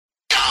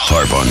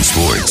Harp on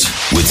Sports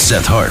with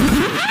Seth Harp.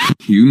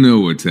 You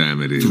know what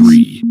time it is.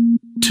 3,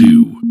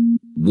 2,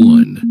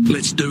 1.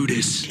 Let's do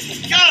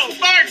this. Yo,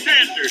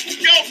 bartender, your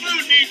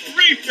food needs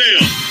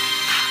refill.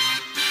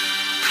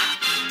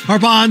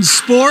 Harp on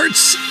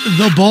Sports,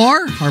 the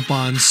bar. Harp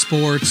on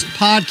Sports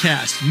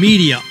podcast,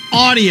 media,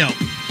 audio,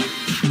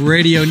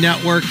 radio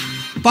network.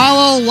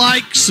 Follow,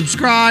 like,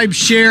 subscribe,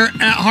 share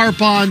at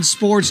Harp on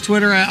Sports,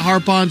 Twitter at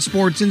Harp on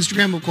Sports,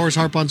 Instagram, of course,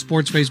 Harp on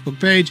Sports Facebook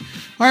page,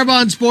 Harp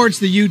on Sports,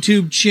 the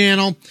YouTube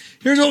channel.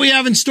 Here's what we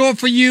have in store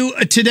for you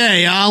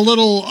today. A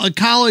little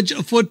college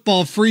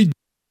football freedom,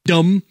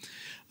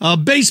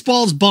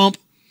 baseball's bump,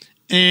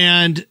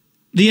 and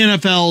the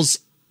NFL's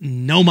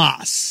no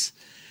mas.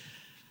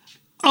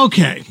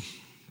 Okay,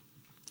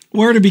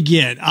 where to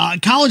begin?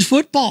 College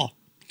football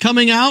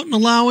coming out and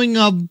allowing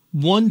a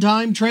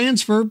one-time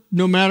transfer,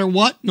 no matter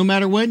what, no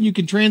matter when, you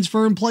can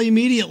transfer and play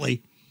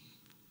immediately.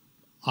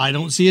 I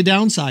don't see a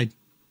downside.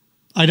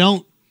 I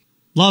don't.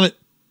 Love it.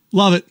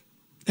 Love it.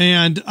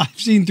 And I've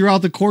seen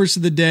throughout the course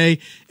of the day,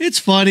 it's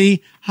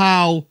funny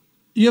how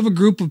you have a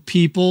group of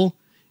people,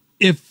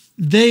 if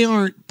they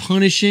aren't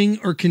punishing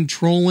or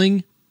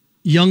controlling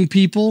young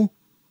people,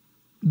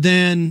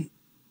 then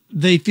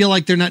they feel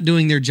like they're not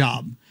doing their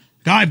job.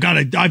 They've got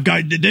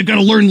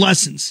to learn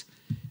lessons.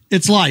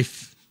 It's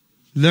life.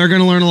 They're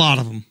going to learn a lot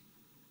of them.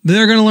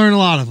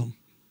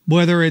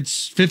 Whether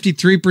it's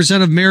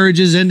 53% of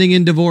marriages ending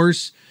in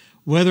divorce,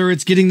 whether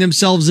it's getting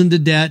themselves into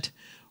debt,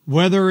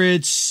 whether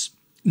it's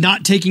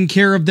not taking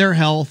care of their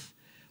health,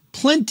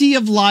 plenty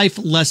of life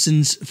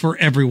lessons for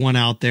everyone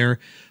out there.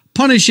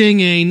 Punishing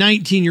a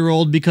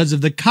 19-year-old because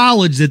of the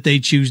college that they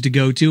choose to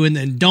go to and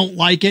then don't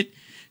like it,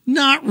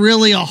 not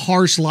really a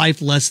harsh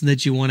life lesson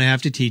that you want to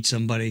have to teach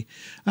somebody.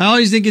 I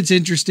always think it's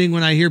interesting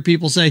when I hear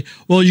people say,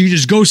 well, you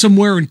just go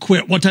somewhere and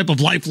quit. What type of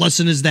life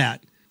lesson is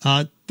that?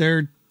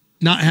 They're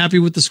not happy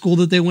with the school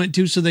that they went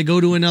to, so they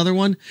go to another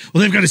one.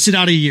 Well, they've got to sit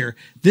out a year.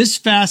 This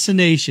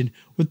fascination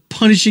with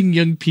punishing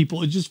young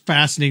people is just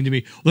fascinating to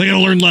me. Well, they got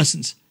to learn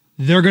lessons.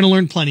 They're going to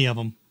learn plenty of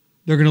them.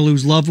 They're going to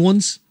lose loved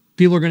ones.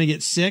 People are going to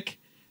get sick.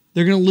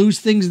 They're going to lose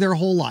things their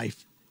whole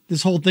life.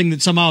 This whole thing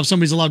that somehow if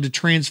somebody's allowed to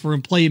transfer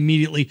and play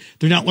immediately,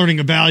 they're not learning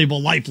a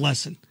valuable life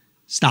lesson.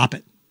 Stop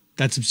it.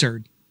 That's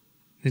absurd.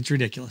 It's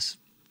ridiculous.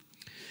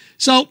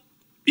 So,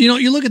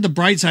 you look at the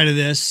bright side of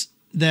this,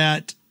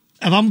 that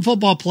if I'm a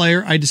football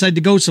player, I decide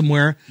to go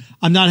somewhere,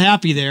 I'm not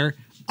happy there,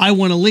 I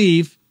want to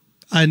leave,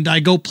 and I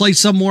go play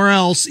somewhere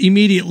else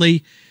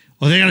immediately,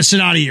 well, they got to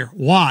sit out of here.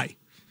 Why?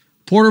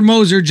 Porter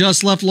Moser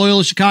just left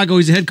Loyola Chicago.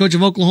 He's the head coach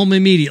of Oklahoma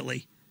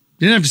immediately.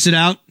 Didn't have to sit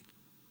out.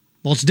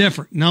 Well, it's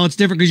different. No, it's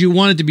different because you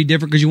want it to be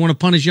different because you want to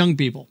punish young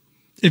people.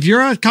 If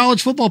you're a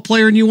college football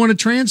player and you want to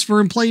transfer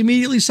and play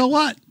immediately, so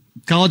what?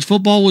 College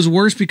football was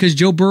worse because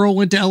Joe Burrow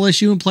went to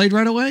LSU and played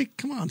right away?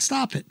 Come on,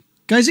 stop it.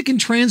 Guys that can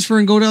transfer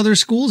and go to other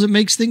schools, it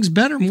makes things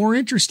better, more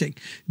interesting.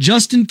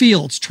 Justin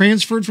Fields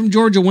transferred from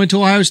Georgia, went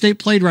to Ohio State,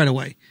 played right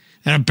away.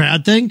 That a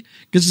bad thing?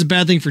 Guess it's a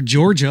bad thing for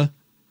Georgia.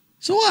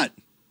 So what?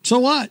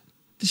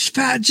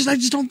 I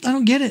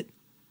don't get it.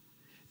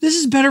 This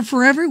is better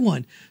for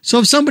everyone. So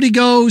if somebody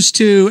goes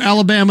to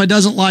Alabama,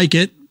 doesn't like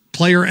it,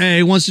 player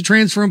A wants to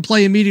transfer and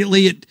play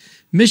immediately at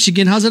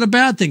Michigan, how's that a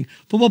bad thing?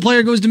 Football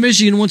player goes to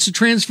Michigan, wants to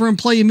transfer and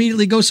play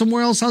immediately, go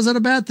somewhere else, how's that a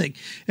bad thing?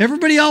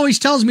 Everybody always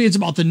tells me it's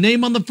about the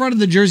name on the front of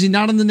the jersey,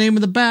 not on the name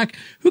of the back.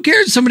 Who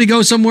cares if somebody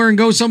goes somewhere and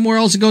goes somewhere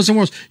else and goes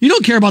somewhere else? You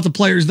don't care about the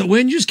players that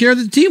win, you just care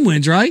that the team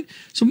wins, right?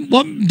 So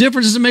what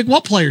difference does it make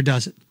what player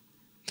does it?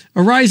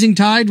 A rising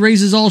tide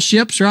raises all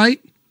ships,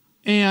 right?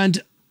 And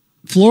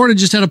Florida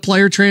just had a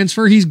player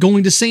transfer. He's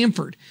going to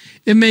Samford.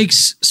 It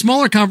makes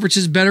smaller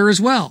conferences better as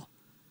well.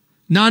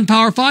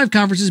 Non-Power 5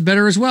 conferences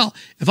better as well.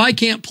 If I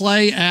can't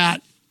play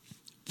at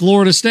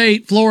Florida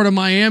State, Florida,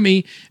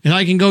 Miami, and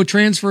I can go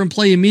transfer and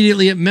play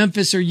immediately at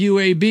Memphis or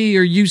UAB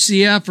or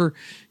UCF or,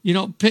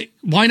 pick,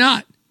 why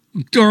not?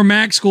 Or a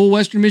MAC school,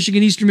 Western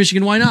Michigan, Eastern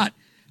Michigan, why not?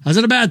 How's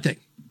that a bad thing?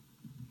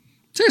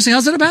 Seriously,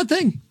 how's that a bad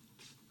thing?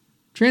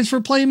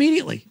 Transfer, play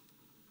immediately.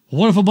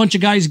 What if a bunch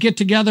of guys get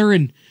together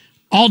and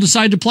all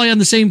decide to play on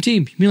the same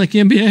team? You mean like the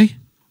NBA?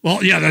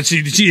 Well, yeah, the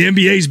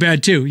NBA's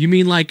bad too. You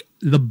mean like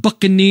the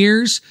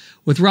Buccaneers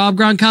with Rob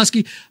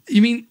Gronkowski?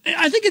 You mean,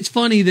 I think it's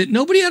funny that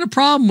nobody had a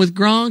problem with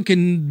Gronk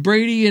and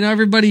Brady and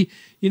everybody,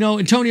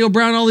 Antonio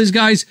Brown, all these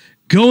guys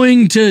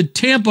going to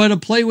Tampa to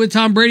play with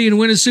Tom Brady and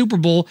win a Super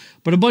Bowl,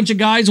 but a bunch of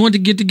guys want to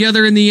get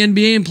together in the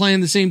NBA and play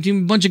on the same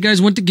team. A bunch of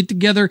guys want to get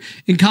together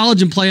in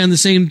college and play on the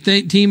same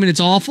team, and it's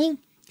awful?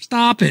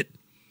 Stop it.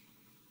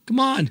 Come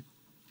on.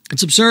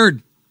 It's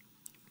absurd.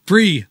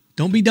 Free.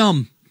 Don't be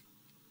dumb.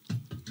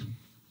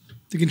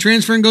 They can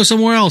transfer and go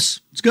somewhere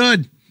else. It's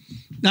good.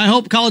 Now, I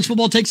hope college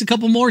football takes a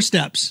couple more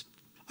steps.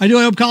 I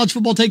hope college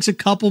football takes a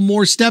couple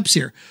more steps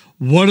here.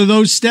 What are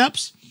those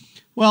steps?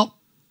 Well,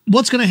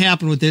 what's going to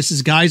happen with this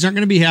is guys aren't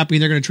going to be happy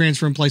and they're going to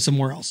transfer and play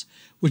somewhere else,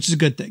 which is a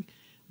good thing.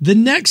 The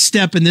next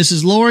step in this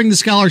is lowering the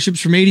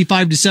scholarships from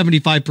 85 to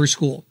 75 per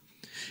school.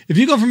 If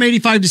you go from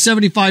 85 to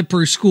 75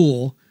 per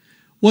school,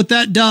 what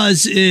that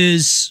does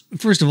is,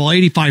 first of all,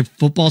 85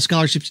 football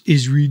scholarships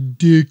is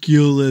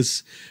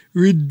ridiculous.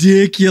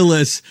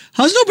 Ridiculous.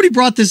 How's nobody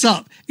brought this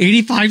up?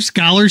 85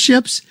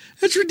 scholarships?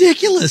 That's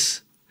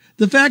ridiculous.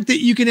 The fact that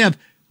you can have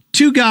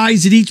 2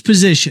 guys at each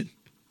position.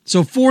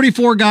 So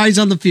 44 guys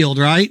on the field,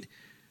 right?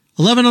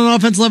 11 on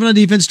offense, 11 on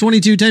defense,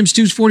 22 times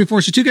 2 is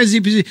 44. So 2 guys at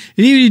each position.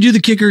 And even if you do the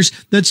kickers,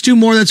 that's 2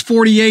 more, that's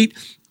 48.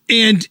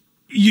 And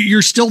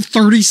you're still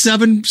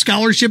 37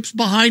 scholarships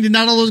behind and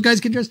not all those guys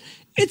can dress.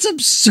 It's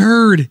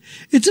absurd.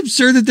 It's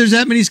absurd that there's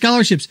that many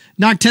scholarships.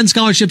 Knock 10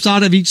 scholarships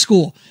out of each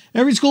school.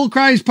 Every school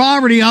cries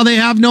poverty, how they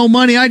have no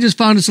money. I just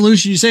found a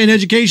solution. You say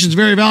education is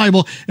very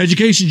valuable.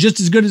 Education is just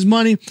as good as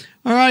money.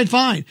 All right,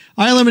 fine.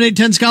 I eliminate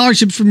 10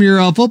 scholarships from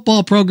your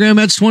football program.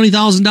 That's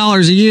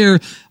 $20,000 a year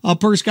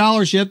per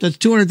scholarship. That's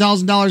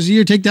 $200,000 a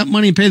year. Take that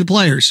money and pay the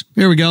players.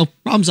 There we go.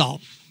 Problem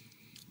solved.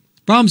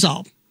 Problem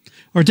solved.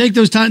 Or take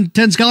those 10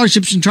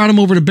 scholarships and trot them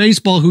over to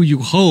baseball, who you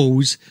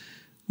hose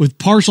with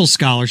partial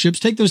scholarships.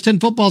 Take those 10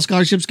 football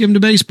scholarships, give them to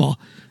baseball,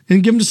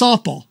 and give them to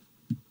softball.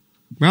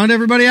 Round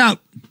everybody out.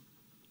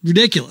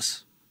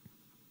 Ridiculous.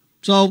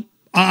 So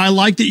I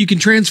like that you can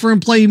transfer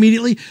and play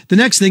immediately. The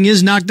next thing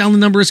is knock down the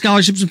number of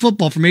scholarships in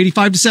football from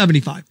 85 to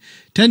 75.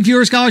 10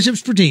 fewer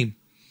scholarships per team.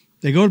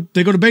 They go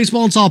to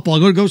baseball and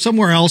softball. Go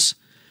somewhere else.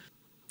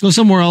 Go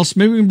somewhere else.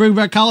 Maybe we can bring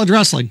back college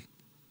wrestling.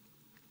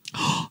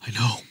 Oh, I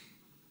know.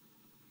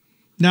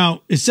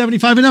 Now, is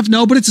 75 enough?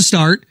 No, but it's a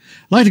start.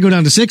 I'd like to go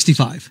down to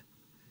 65.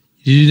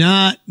 You do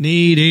not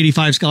need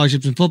 85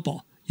 scholarships in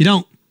football. You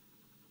don't.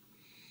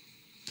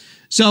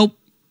 So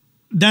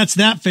that's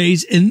that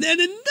phase. And then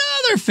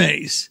another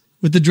phase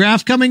with the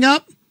draft coming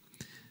up.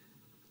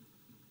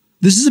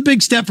 This is a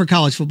big step for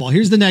college football.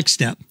 Here's the next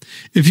step.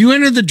 If you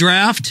enter the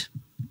draft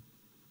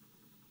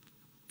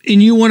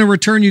and you want to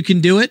return, you can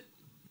do it.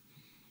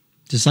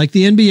 Just like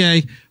the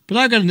NBA. But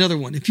I've got another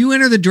one. If you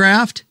enter the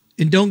draft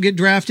and don't get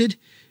drafted,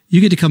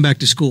 you get to come back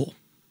to school.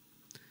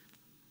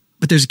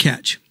 But there's a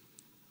catch.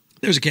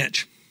 There's a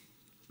catch.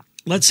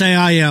 Let's say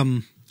I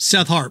am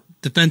Seth Harp,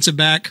 defensive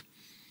back,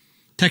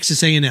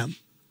 Texas A&M.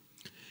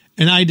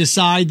 And I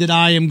decide that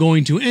I am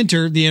going to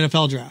enter the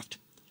NFL draft.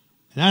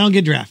 And I don't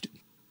get drafted.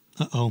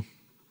 Uh-oh.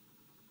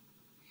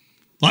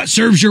 Well, that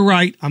serves you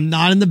right. I'm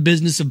not in the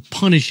business of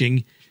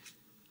punishing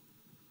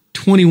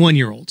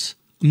 21-year-olds.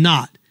 I'm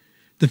not.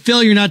 The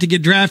failure not to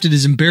get drafted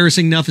is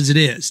embarrassing enough as it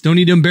is. Don't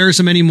need to embarrass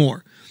them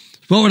anymore.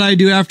 What would I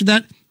do after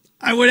that?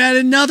 I would add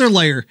another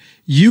layer.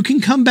 You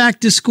can come back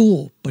to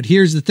school, but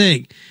here's the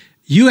thing.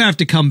 You have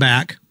to come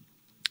back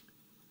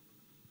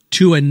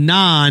to a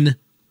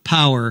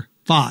non-Power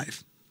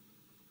 5.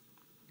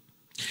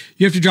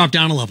 You have to drop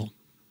down a level.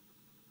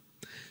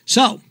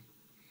 So,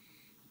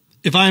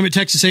 if I'm at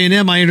Texas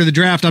A&M, I enter the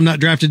draft, I'm not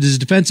drafted as a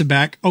defensive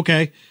back,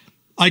 okay,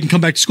 I can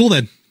come back to school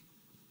then.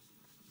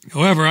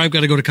 However, I've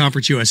got to go to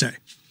Conference USA.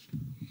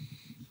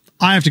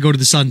 I have to go to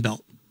the Sun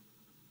Belt.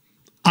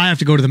 I have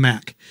to go to the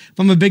MAC. If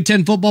I'm a Big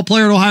Ten football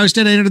player at Ohio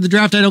State, I enter the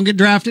draft, I don't get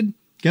drafted.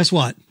 Guess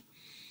what?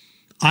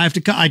 I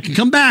can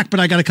come back, but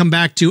I got to come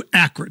back to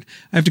Akron.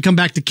 I have to come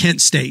back to Kent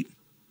State.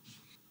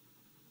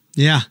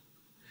 Yeah.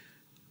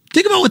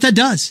 Think about what that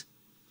does.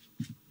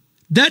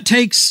 That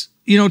takes,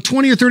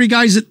 20 or 30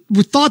 guys that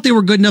thought they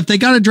were good enough. They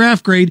got a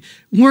draft grade,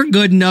 weren't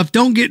good enough,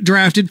 don't get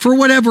drafted for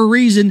whatever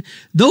reason.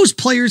 Those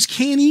players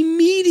can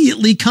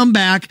immediately come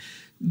back,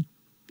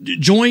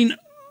 join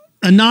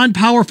a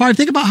non-Power 5.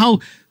 Think about how,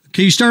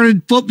 okay, you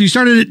started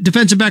at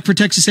defensive back for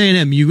Texas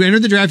A&M. You enter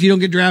the draft, you don't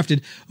get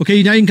drafted.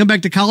 Okay, now you can come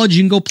back to college.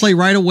 You can go play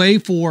right away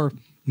for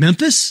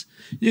Memphis.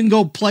 You can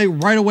go play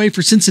right away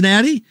for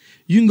Cincinnati.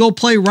 You can go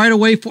play right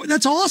away for,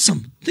 that's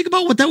awesome. Think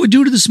about what that would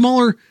do to the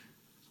smaller,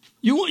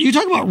 you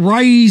talk about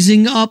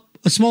rising up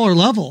a smaller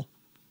level.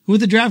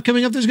 With the draft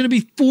coming up, there's going to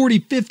be 40,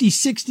 50,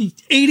 60,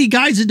 80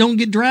 guys that don't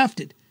get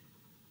drafted.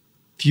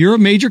 If you're a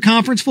major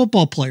conference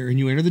football player and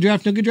you enter the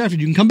draft and don't get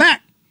drafted, you can come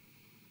back.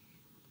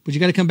 But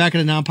you got to come back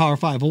at a non-Power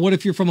 5. Well, what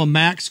if you're from a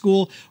MAC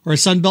school or a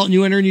Sun Belt and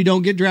you enter and you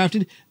don't get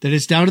drafted? Then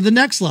it's down to the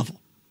next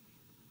level.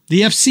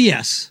 The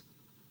FCS.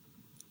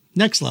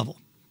 Next level.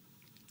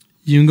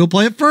 You can go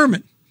play at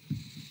Furman.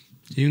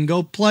 You can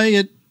go play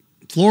at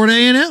Florida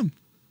A&M.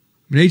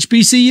 At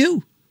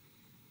HBCU.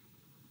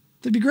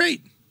 That'd be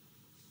great.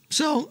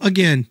 So,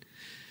 again,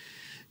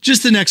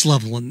 just the next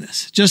level in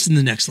this. Just in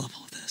the next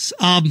level of this.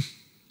 A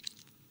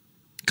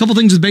couple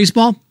things with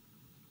baseball.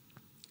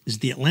 Is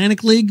the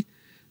Atlantic League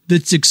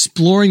that's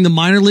exploring the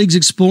minor leagues,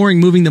 exploring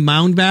moving the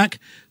mound back.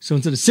 So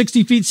instead of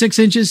 60 feet, 6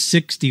 inches,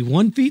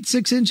 61 feet,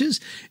 6 inches.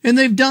 And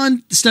they've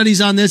done studies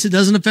on this. It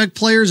doesn't affect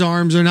players'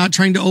 arms. They're not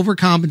trying to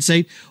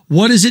overcompensate.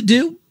 What does it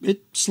do?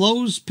 It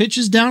slows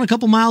pitches down a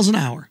couple miles an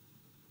hour.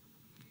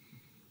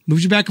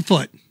 Moves you back a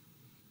foot.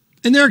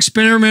 And they're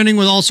experimenting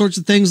with all sorts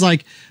of things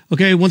like,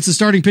 okay, once the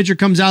starting pitcher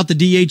comes out, the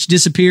DH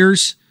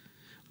disappears,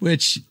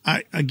 which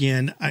I'm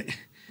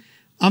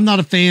not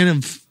a fan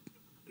of.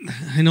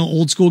 I know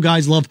old school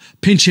guys love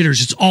pinch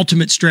hitters. It's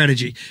ultimate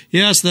strategy.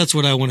 Yes, that's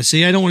what I want to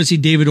see. I don't want to see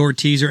David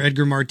Ortiz or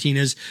Edgar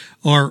Martinez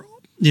or,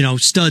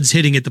 studs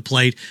hitting at the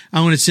plate.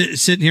 I want to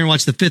sit here and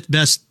watch the fifth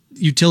best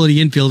utility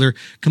infielder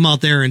come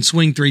out there and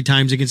swing 3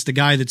 times against the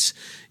guy that's,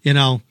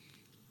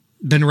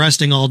 been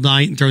resting all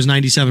night and throws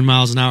 97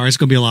 miles an hour. It's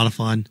going to be a lot of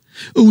fun.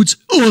 Oh, it's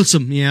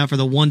awesome. Yeah, for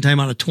the one time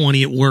out of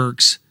 20, it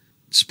works.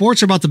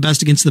 Sports are about the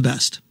best against the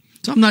best.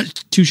 So I'm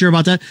not too sure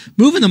about that.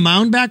 Moving the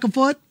mound back a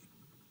foot?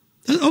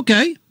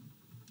 Okay.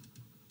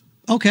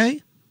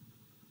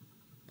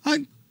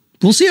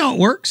 We'll see how it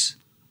works.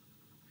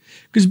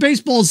 Because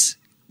baseball's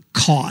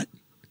caught.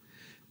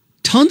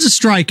 Tons of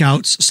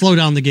strikeouts slow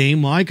down the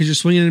game. Why? Because you're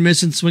swinging and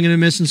missing, swinging and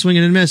missing,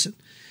 swinging and missing.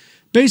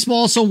 Baseball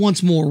also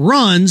wants more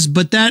runs,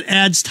 but that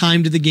adds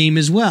time to the game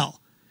as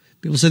well.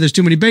 People say there's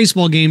too many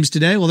baseball games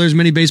today. Well, there's as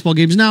many baseball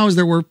games now as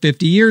there were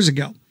 50 years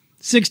ago,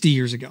 60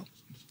 years ago.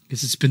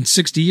 Because it's been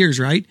 60 years,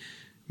 right?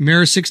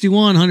 Maris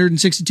 61,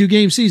 162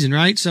 game season,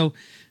 right? So,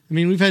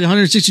 we've had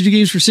 162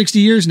 games for 60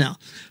 years now.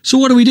 So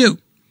what do?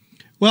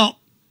 Well,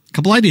 a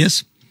couple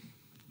ideas.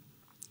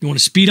 You want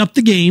to speed up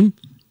the game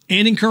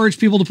and encourage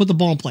people to put the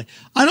ball in play.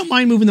 I don't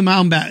mind moving the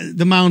mound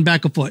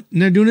back a foot.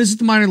 And they're doing this at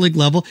the minor league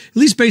level. At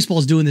least baseball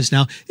is doing this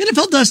now.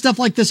 NFL does stuff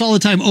like this all the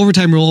time.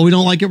 Overtime rule. Oh, we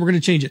don't like it. We're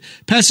going to change it.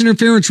 Pass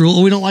interference rule.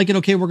 Oh, we don't like it.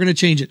 Okay, we're going to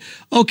change it.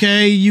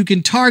 Okay, you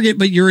can target,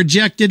 but you're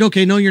ejected.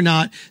 Okay, no, you're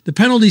not. The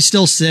penalty's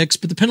still 6,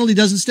 but the penalty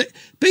doesn't stay.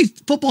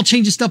 Football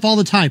changes stuff all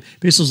the time.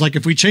 Baseball's like,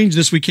 if we change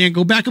this, we can't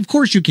go back. Of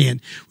course you can.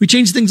 We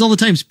change things all the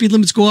time. Speed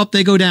limits go up,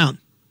 they go down.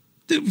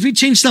 We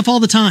change stuff all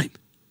the time.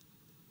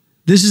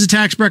 This is a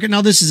tax bracket.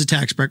 Now this is a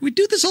tax bracket. We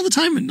do this all the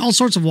time in all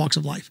sorts of walks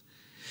of life.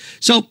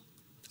 So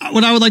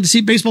what I would like to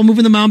see, baseball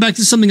moving the mound back,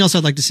 this is something else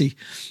I'd like to see.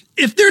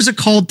 If there's a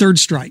called third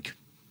strike,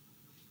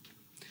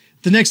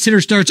 the next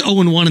hitter starts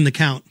 0-1 in the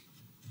count.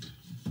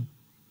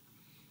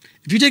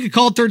 If you take a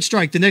called third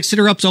strike, the next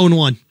hitter up's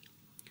 0-1.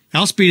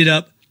 I'll speed it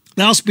up.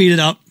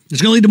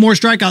 It's going to lead to more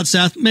strikeouts,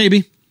 Seth.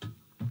 Maybe.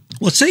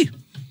 Let's see.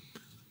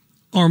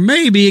 Or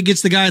maybe it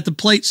gets the guy at the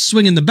plate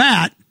swinging the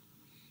bat,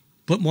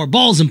 put more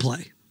balls in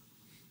play.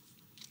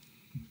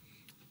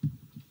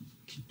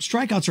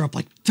 Strikeouts are up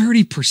like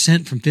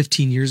 30% from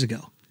 15 years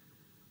ago.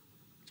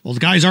 Well, the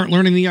guys aren't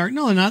learning the art.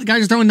 No, they're not. The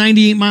guys are throwing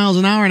 98 miles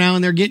an hour now,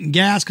 and they're getting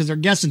gas because they're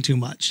guessing too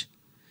much.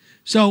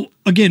 So,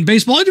 again,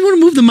 baseball, if you want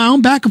to move the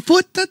mound back a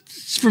foot,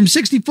 that's from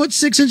 60 foot,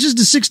 6 inches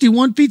to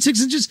 61 feet,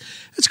 6 inches.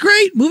 That's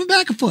great. Move it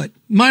back a foot.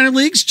 Minor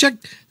leagues, check.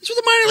 That's what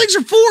the minor leagues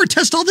are for.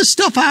 Test all this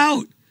stuff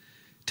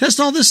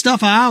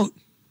out.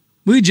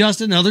 We adjust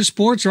it in other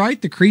sports,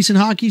 right? The crease in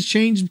hockey's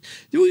changed.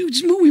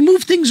 We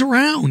move things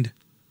around.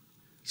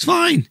 It's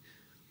fine.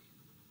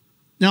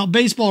 Now,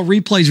 baseball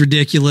replay's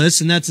ridiculous,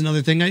 and that's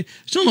another thing. I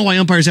just don't know why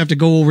umpires have to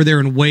go over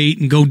there and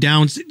wait and go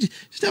down.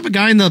 Just have a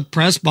guy in the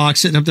press box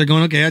sitting up there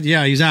going, okay,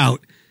 yeah, he's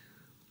out.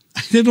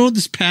 They don't know what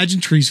this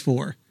pageantry's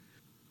for.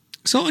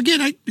 So,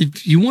 again,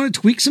 if you want to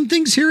tweak some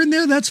things here and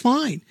there, that's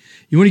fine.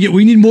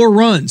 We need more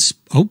runs.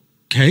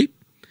 Okay.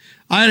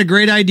 I had a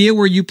great idea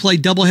where you play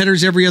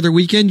doubleheaders every other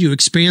weekend. You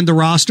expand the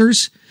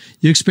rosters.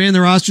 And you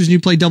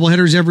play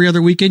doubleheaders every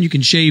other weekend. You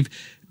can shave.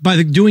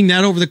 By doing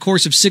that over the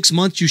course of 6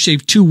 months, you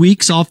shave 2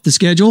 weeks off the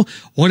schedule.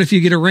 What if you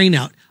get a rain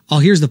out? Oh,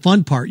 here's the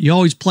fun part. You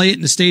always play it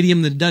in a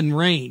stadium that doesn't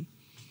rain.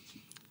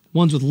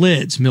 Ones with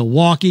lids.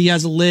 Milwaukee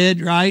has a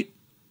lid, right?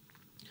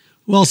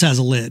 Who else has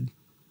a lid?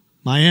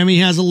 Miami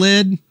has a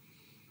lid.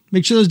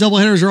 Make sure those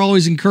doubleheaders are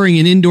always occurring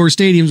in indoor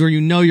stadiums where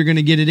you know you're going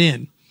to get it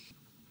in.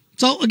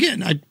 So,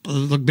 again,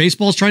 look,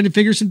 baseball's trying to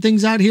figure some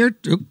things out here.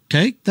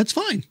 Okay, that's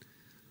fine.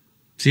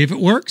 See if it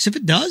works. If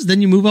it does,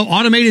 then you move up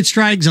automated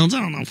strike zones. I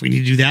don't know if we need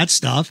to do that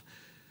stuff.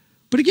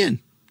 But again,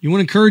 you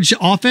want to encourage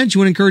offense. You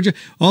want to encourage,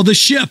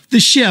 the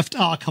shift.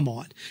 Oh, come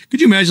on. Could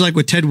you imagine like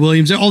with Ted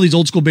Williams, all these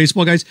old school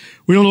baseball guys,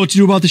 we don't know what to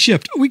do about the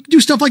shift. We do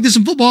stuff like this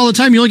in football all the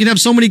time. You only can have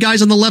so many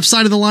guys on the left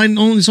side of the line,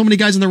 only so many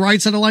guys on the right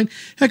side of the line.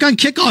 Heck, on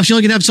kickoffs, you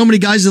only can have so many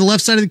guys to the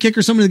left side of the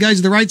kicker, so many guys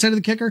to the right side of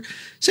the kicker.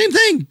 Same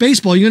thing.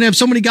 Baseball, you're going to have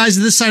so many guys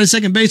to this side of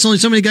second base, only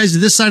so many guys to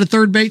this side of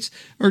third base.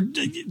 Or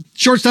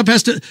shortstop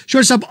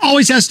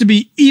always has to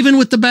be even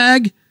with the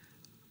bag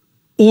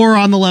or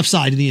on the left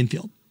side of the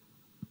infield.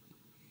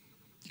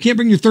 You can't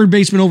bring your third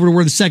baseman over to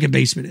where the second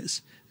baseman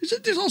is.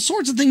 There's all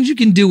sorts of things you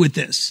can do with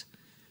this.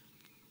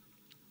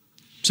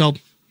 So,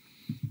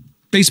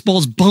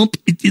 baseball's bump.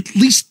 At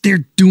least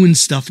they're doing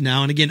stuff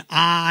now. And again,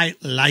 I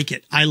like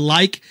it. I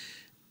like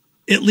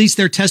at least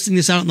they're testing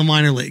this out in the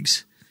minor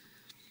leagues.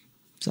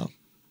 So,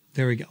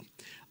 there we go.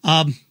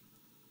 A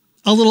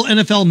little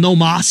NFL no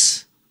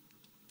mas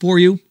for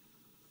you.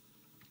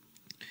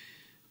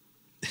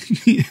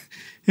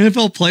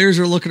 NFL players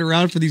are looking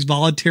around for these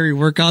voluntary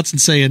workouts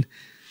and saying,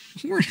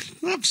 we're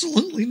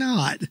absolutely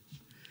not.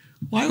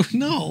 Why?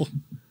 No.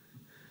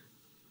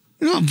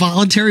 They're not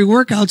voluntary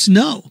workouts.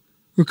 No.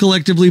 We're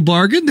collectively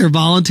bargained. They're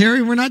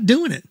voluntary. We're not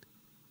doing it.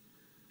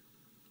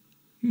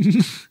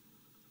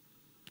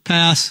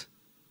 Pass.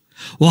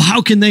 Well,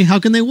 how can they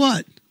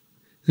what?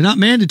 They're not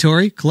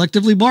mandatory.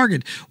 Collectively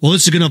bargained. Well,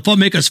 this is going to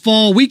make us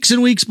fall weeks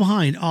and weeks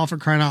behind. Oh, for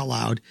crying out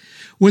loud.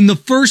 When the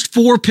first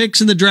 4 picks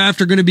in the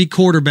draft are going to be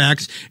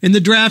quarterbacks and the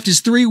draft is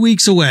 3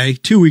 weeks away,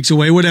 2 weeks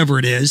away, whatever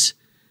it is.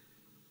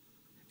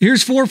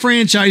 Here's 4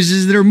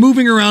 franchises that are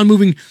moving around,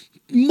 moving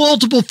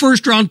multiple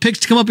first-round picks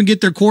to come up and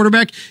get their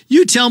quarterback.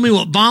 You tell me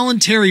what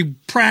voluntary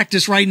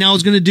practice right now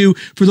is going to do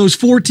for those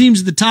 4 teams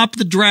at the top of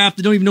the draft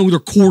that don't even know who their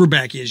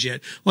quarterback is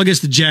yet. Well, I guess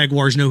the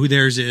Jaguars know who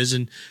theirs is,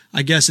 and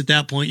I guess at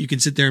that point you can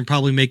sit there and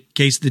probably make a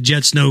case the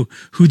Jets know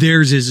who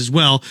theirs is as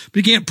well. But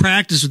you can't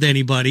practice with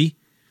anybody.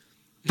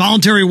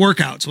 Voluntary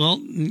workouts. Well,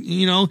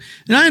 you know,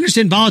 and I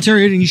understand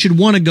voluntary and you should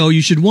want to go.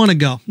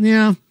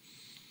 Yeah,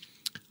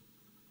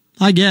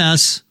 I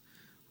guess.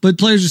 But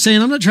players are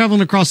saying, I'm not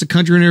traveling across the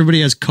country and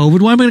everybody has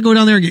COVID. Why am I going to go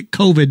down there and get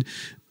COVID?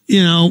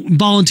 You know,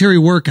 voluntary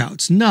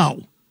workouts.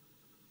 No.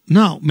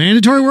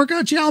 Mandatory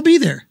workouts? Yeah, I'll be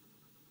there.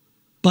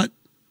 But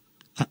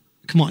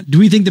come on. Do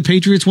we think the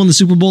Patriots won the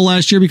Super Bowl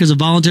last year because of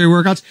voluntary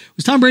workouts?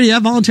 Was Tom Brady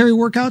have voluntary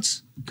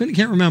workouts?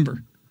 Can't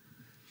remember.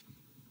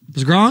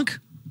 Was Gronk? I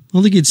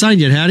don't think he had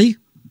signed yet, had he?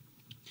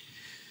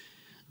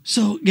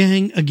 So,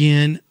 gang,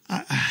 again,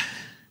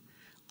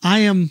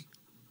 I'm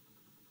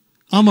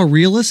a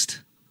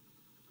realist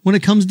when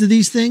it comes to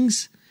these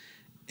things.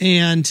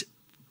 And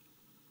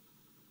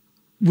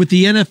with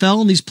the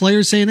NFL and these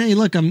players saying, hey,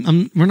 look,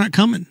 we're not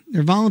coming.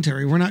 They're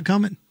voluntary. We're not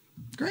coming.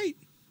 Great.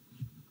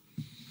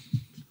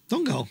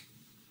 Don't go.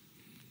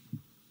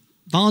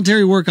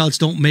 Voluntary workouts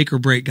don't make or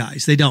break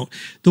guys. They don't.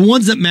 The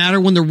ones that matter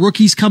when the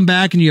rookies come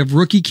back and you have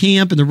rookie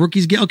camp and the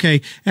rookies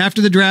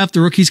after the draft,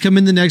 the rookies come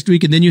in the next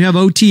week and then you have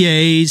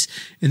OTAs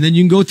and then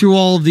you can go through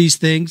all of these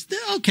things.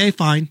 Okay,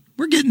 fine.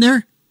 We're getting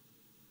there.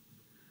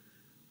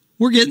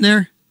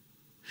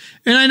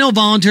 And I know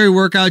voluntary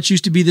workouts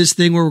used to be this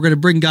thing where we're going to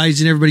bring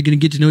guys in, everybody going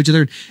to get to know each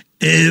other. And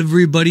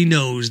everybody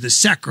knows the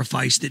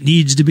sacrifice that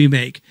needs to be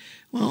made.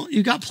 Well,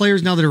 you've got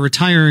players now that are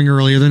retiring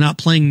earlier. They're not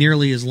playing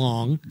nearly as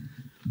long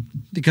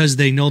because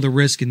they know the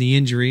risk and the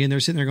injury. And they're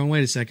sitting there going,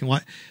 wait a second.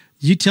 What?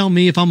 You tell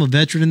me if I'm a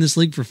veteran in this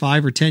league for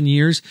 5 or 10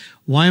 years,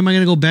 why am I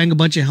going to go bang a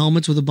bunch of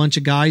helmets with a bunch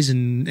of guys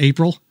in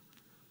April?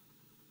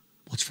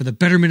 Well, it's for the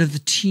betterment of the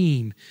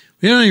team.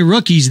 We don't have any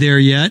rookies there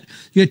yet.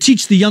 You got to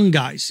teach the young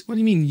guys. What do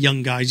you mean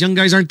young guys? Young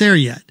guys aren't there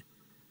yet.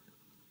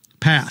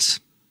 Pass.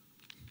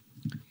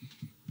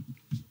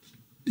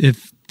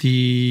 If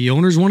the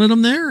owners wanted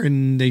them there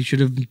and they should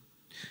have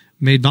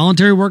made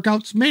voluntary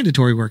workouts,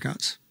 mandatory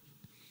workouts.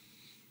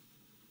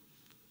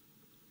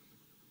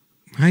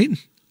 Right?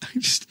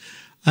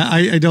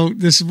 I don't,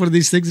 this is one of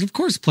these things. Of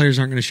course, players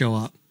aren't going to show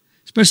up,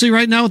 especially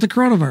right now with the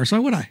coronavirus. Why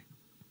would I?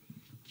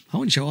 I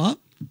wouldn't show up.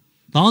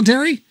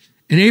 Voluntary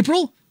in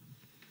April?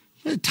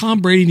 What did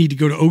Tom Brady need to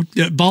go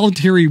to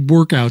voluntary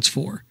workouts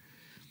for?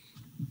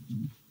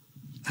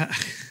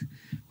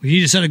 We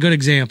need to set a good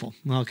example.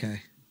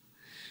 Okay.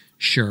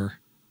 Sure.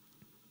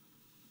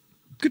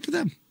 Good for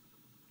them.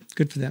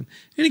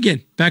 And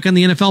again, back on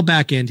the NFL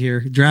back end here,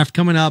 draft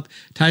coming up,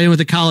 tied in with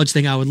the college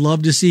thing. I would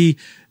love to see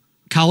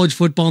college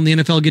football and the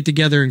NFL get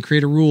together and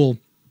create a rule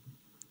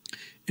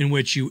in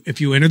which if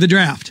you enter the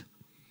draft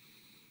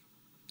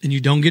and you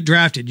don't get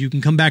drafted, you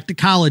can come back to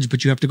college,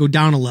 but you have to go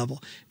down a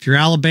level. If you're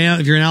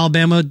an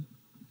Alabama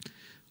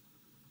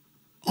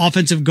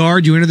offensive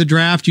guard, you enter the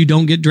draft, you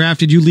don't get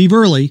drafted, you leave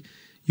early.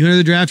 You enter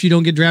the draft, you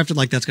don't get drafted,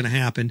 like that's going to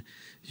happen.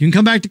 You can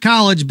come back to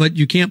college, but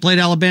you can't play at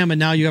Alabama.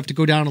 Now you have to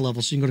go down a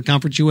level. So you can go to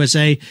Conference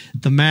USA,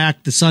 the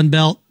MAC, the Sun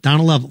Belt,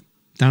 down a level.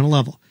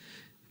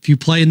 If you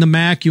play in the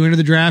MAC, you enter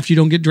the draft, you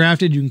don't get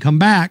drafted, you can come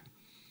back.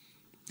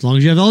 As long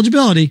as you have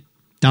eligibility,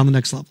 down the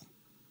next level.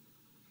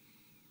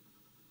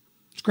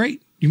 It's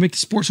great. You make the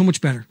sport so much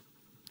better.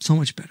 So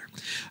much better.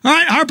 All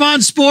right, Harp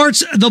on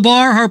Sports, The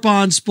Bar, Harp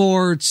on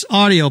Sports,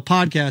 audio,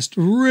 podcast,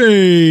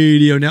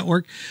 radio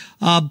network.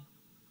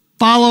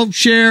 Follow,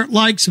 share,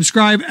 like,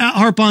 subscribe at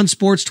Harp on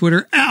Sports,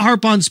 Twitter, at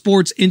Harp on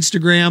Sports,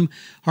 Instagram,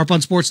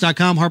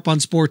 harponsports.com, Harp on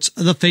Sports,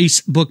 the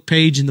Facebook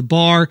page in The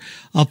Bar.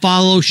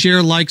 Follow,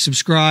 share, like,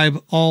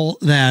 subscribe, all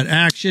that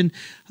action.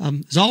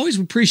 As always,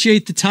 we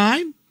appreciate the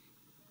time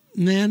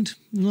and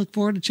look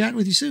forward to chatting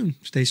with you soon.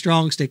 Stay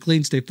strong, stay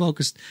clean, stay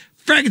focused.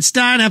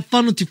 Frankenstein, have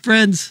fun with your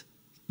friends.